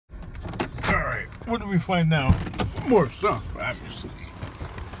what do we find now? More stuff, obviously.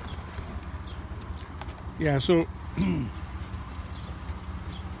 Yeah, so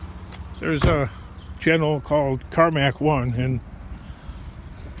there's a channel called Carmack1, and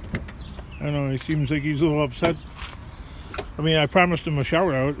I don't know, he seems like he's a little upset. I mean, I promised him a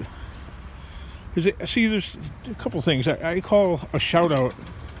shout out. See, there's a couple things. I call a shout out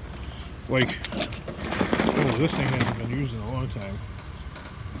like, oh, this thing hasn't been used in a long time.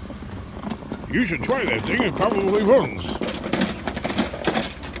 You should try that thing, it probably runs.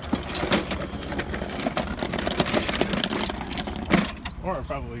 Or it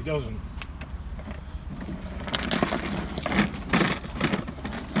probably doesn't.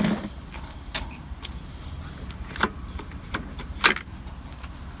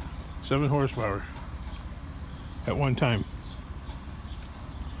 Seven horsepower at one time.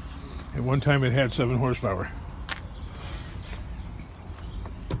 At one time it had 7 horsepower.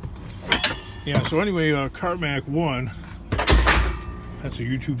 Yeah, so anyway, Carmack1, that's a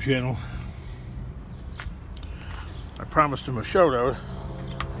YouTube channel. I promised him a shout out,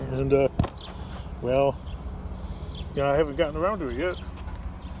 and well, yeah, I haven't gotten around to it yet.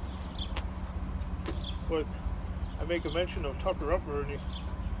 But I make a mention of Tucker Upper, and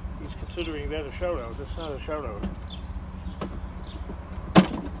he's considering that a shout out. That's not a shout out.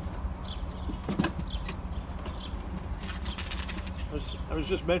 I was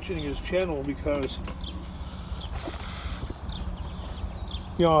just mentioning his channel because,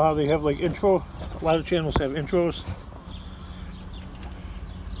 you know how they have like intro? A lot of channels have intros.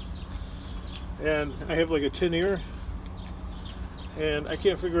 And I have like a tin ear, and I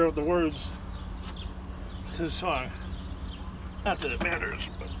can't figure out the words to the song. Not that it matters,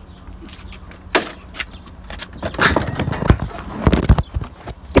 but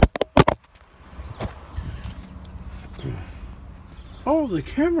oh, the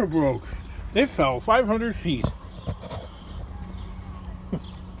camera broke. It fell 500 feet.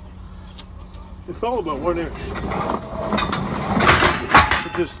 It fell about 1 inch.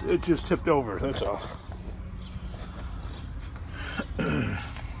 It just tipped over, that's all.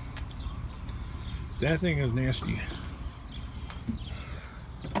 That thing is nasty.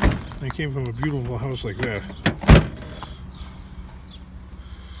 It came from a beautiful house like that.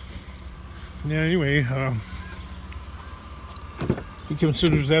 Yeah, anyway, he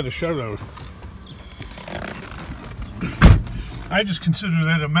considers that a shout out. I just consider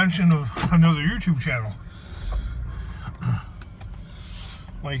that a mention of another YouTube channel.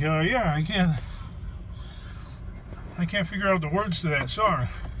 Like, yeah, I can't figure out the words to that song.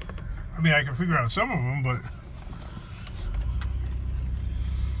 I mean, I can figure out some of them, but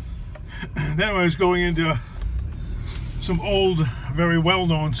then I was going into some old, very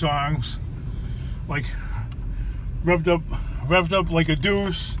well-known songs, like revved up like a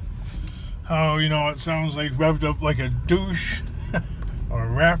deuce. How, you know, it sounds like revved up like a douche, or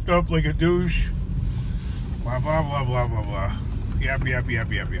wrapped up like a douche. Blah blah blah blah blah blah. Yap yap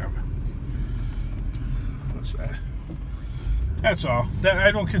yap yap yap. What's that? That's all.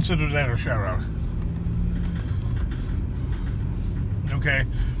 I don't consider that a shout out. Okay.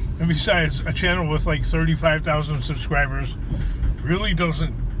 And besides, a channel with like 35,000 subscribers really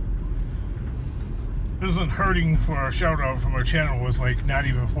isn't hurting for a shout out from a channel with like not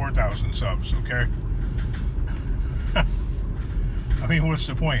even 4,000 subs, okay? I mean, what's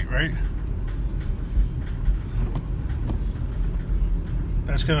the point, right?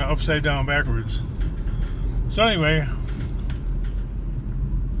 That's kind of upside down backwards. So anyway,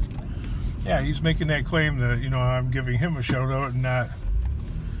 yeah, he's making that claim that, you know, I'm giving him a shout out and not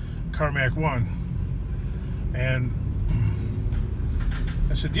Carmack1. And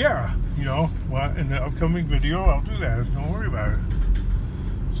I said, yeah, you know, well, in the upcoming video I'll do that, don't worry about it.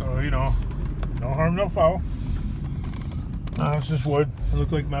 So, you know, no harm, no foul. It's just wood. It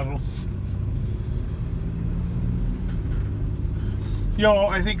looked like metal. You know,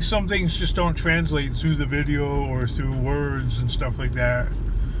 I think some things just don't translate through the video or through words and stuff like that,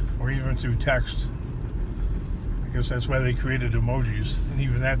 or even through text. I guess that's why they created emojis, and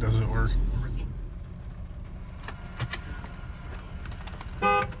even that doesn't work.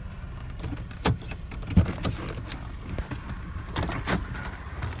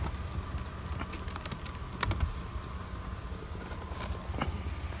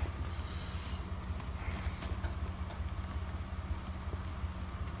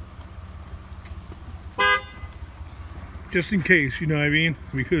 Just in case, you know what I mean?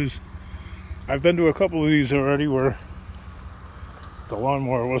 Because I've been to a couple of these already where the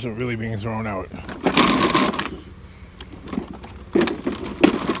lawnmower wasn't really being thrown out.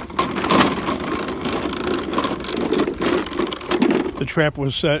 The trap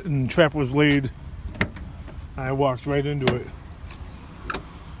was set and trap was laid I walked right into it.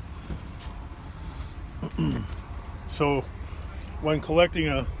 So when collecting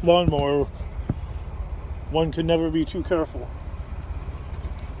a lawnmower, one can never be too careful.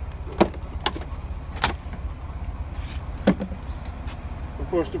 Of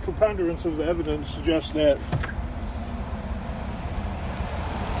course, the preponderance of the evidence suggests that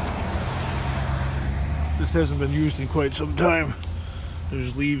this hasn't been used in quite some time.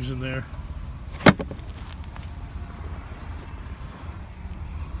 There's leaves in there.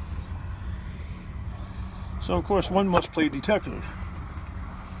 So of course one must play detective.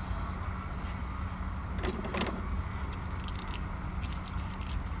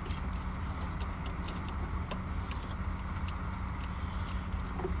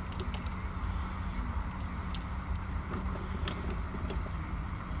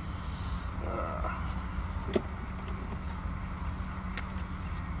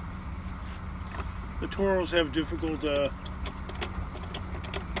 The Toros have difficult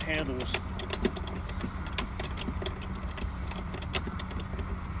handles.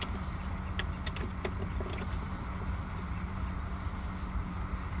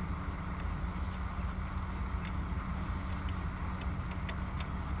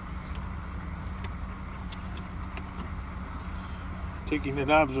 Taking the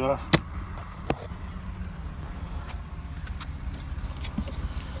knobs off.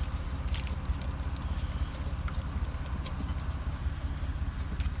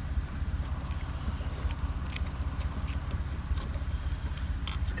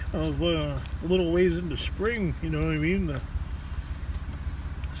 A little ways into spring, you know what I mean?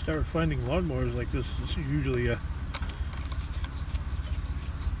 Start finding lawnmowers like this. It's usually an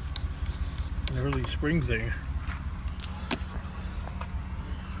early spring thing.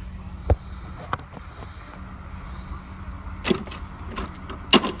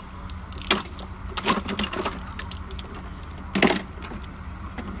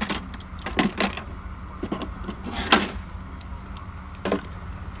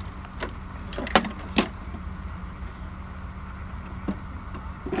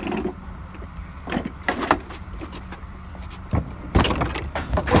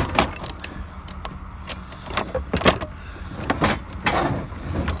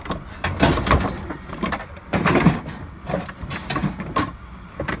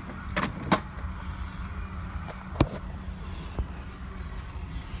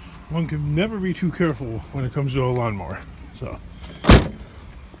 One can never be too careful when it comes to a lawnmower. So,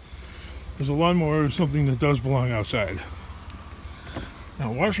 because a lawnmower is something that does belong outside.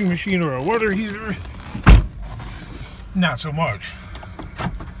 Now, a washing machine or a water heater, not so much.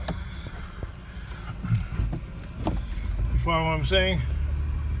 You follow what I'm saying?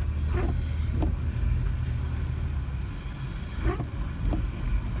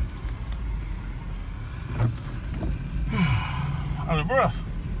 Out of breath.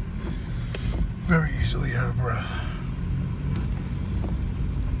 Very easily out of breath.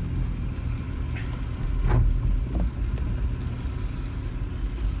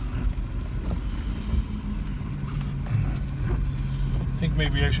 I think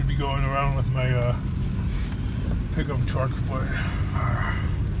maybe I should be going around with my pickup truck, but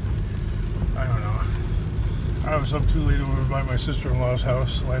I don't know. I was up too late over by my sister-in-law's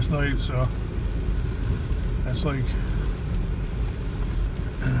house last night, so that's like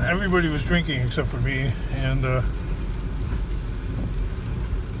everybody was drinking except for me, and you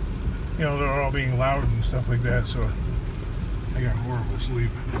know, they're all being loud and stuff like that, so I got horrible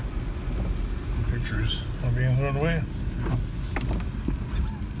sleep. Pictures are being thrown away.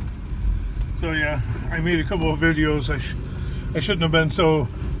 So yeah, I made a couple of videos. I shouldn't have been so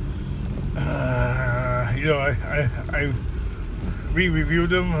you know, I re-reviewed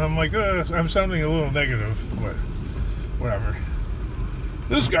them. I'm like, I'm sounding a little negative, but whatever.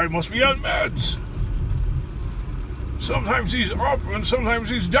 This guy must be on meds. Sometimes he's up and sometimes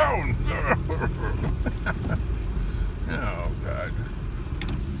he's down. Oh, God.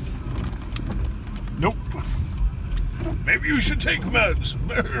 Nope. Maybe you should take meds.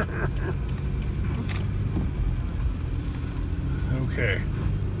 Okay.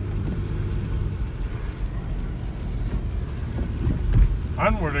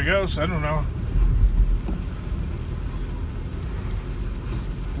 Onward, I guess. I don't know.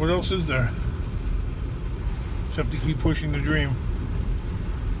 What else is there? Except to keep pushing the dream.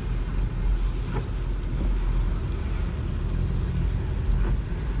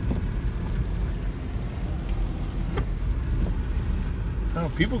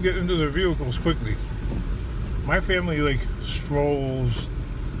 Oh, people get into their vehicles quickly. My family, like, strolls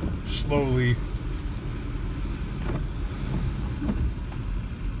slowly.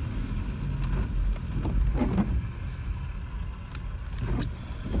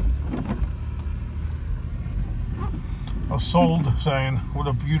 sold sign. What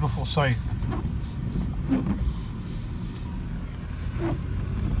a beautiful sight.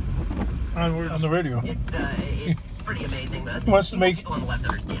 On the radio. It's pretty amazing. Wants to make on the left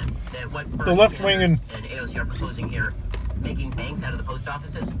understand that what the left wing and AOC are proposing here, making banks out of the post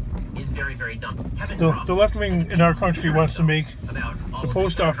offices, is very, very dumb. The left wing in our country wants to make the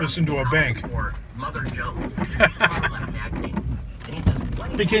post office into a bank.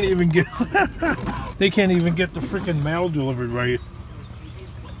 They can't even get they can't even get the freaking mail delivered right.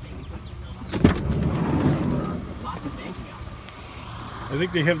 I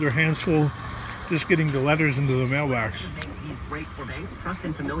think they have their hands full just getting the letters into the mailbox.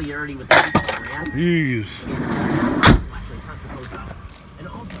 Jeez.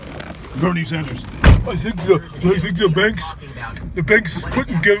 Bernie Sanders. I think the banks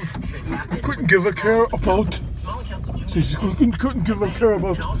couldn't give a care about. They couldn't give a care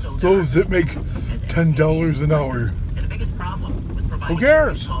about those that make $10 an hour. Who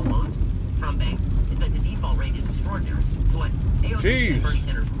cares? Jeez.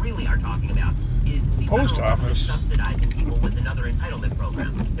 Really are talking about is the post office subsidizing people with another entitlement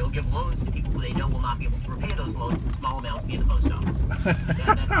program. They'll give loans to people who they know will not be able to repay those loans in small amounts via the post office.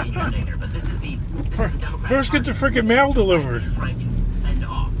 That's the agenda here. But this is the first get the freaking mail delivered.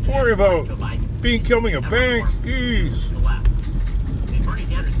 Don't worry about becoming a bank. Jeez. Bernie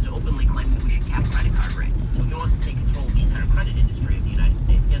Sanders is openly claiming that we should cap credit card rates. So he wants to take control of the entire credit industry of the United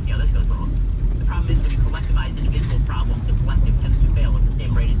States. Can't see how this goes wrong. The problem is when you collectivize individual problems, the collective tends to fail at the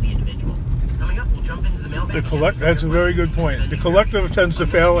same rate as the individual. Coming up, we'll jump into the mailbag. That's a very good point. The collective tends to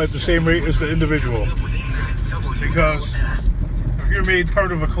fail at the same rate as the individual. Because if you're made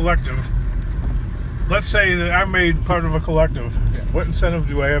part of a collective, let's say that I'm made part of a collective, what incentive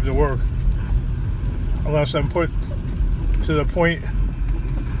do I have to work? Unless I'm put to the point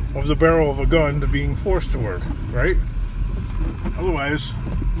of the barrel of a gun to being forced to work, right? Otherwise,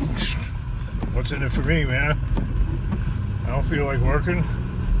 what's in it for me, man? I don't feel like working.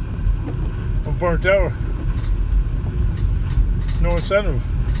 I'm burnt out. No incentive.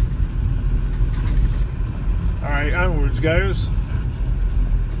 Alright, onwards, guys.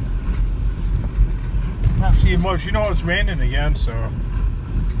 Not seeing much. You know it's raining again, so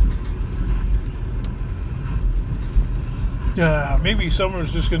yeah, maybe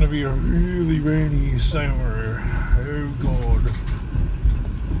summer's just gonna be a really rainy summer. Oh god.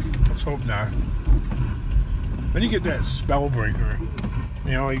 Let's hope not. Then you get that spell breaker.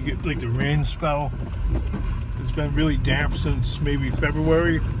 You know, you get like the rain spell. It's been really damp since maybe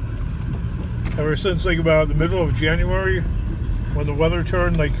February. Ever since like about the middle of January, when the weather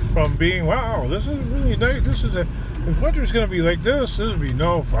turned like from being, wow, this is really nice. If winter's gonna be like this would be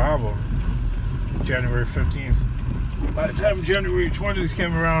no problem. January 15th. By the time January 20th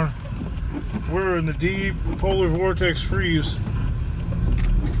came around, we're in the deep polar vortex freeze.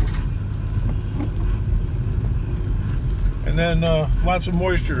 And then lots of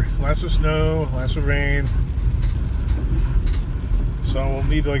moisture, lots of snow, lots of rain. So we'll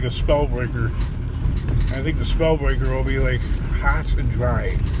need like a spell breaker. I think the spell breaker will be like hot and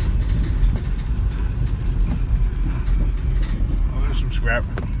dry. Oh, there's some scrap.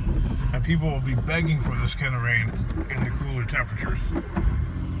 And people will be begging for this kind of rain in the cooler temperatures.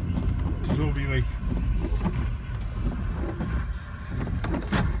 Because it will be like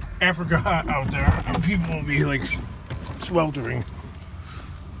Africa hot out there. And people will be like sweltering.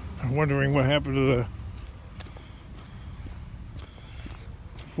 I'm wondering what happened to the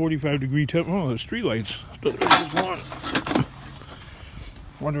 45-degree temp. Oh, the street lights.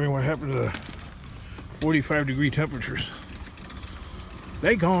 Wondering what happened to the 45-degree temperatures.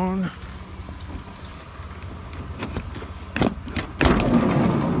 They gone.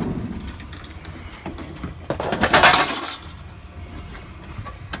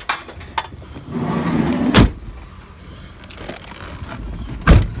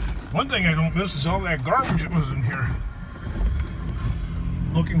 One thing I don't miss is all that garbage that was in here.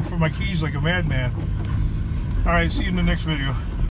 Looking for my keys like a madman. Alright, see you in the next video.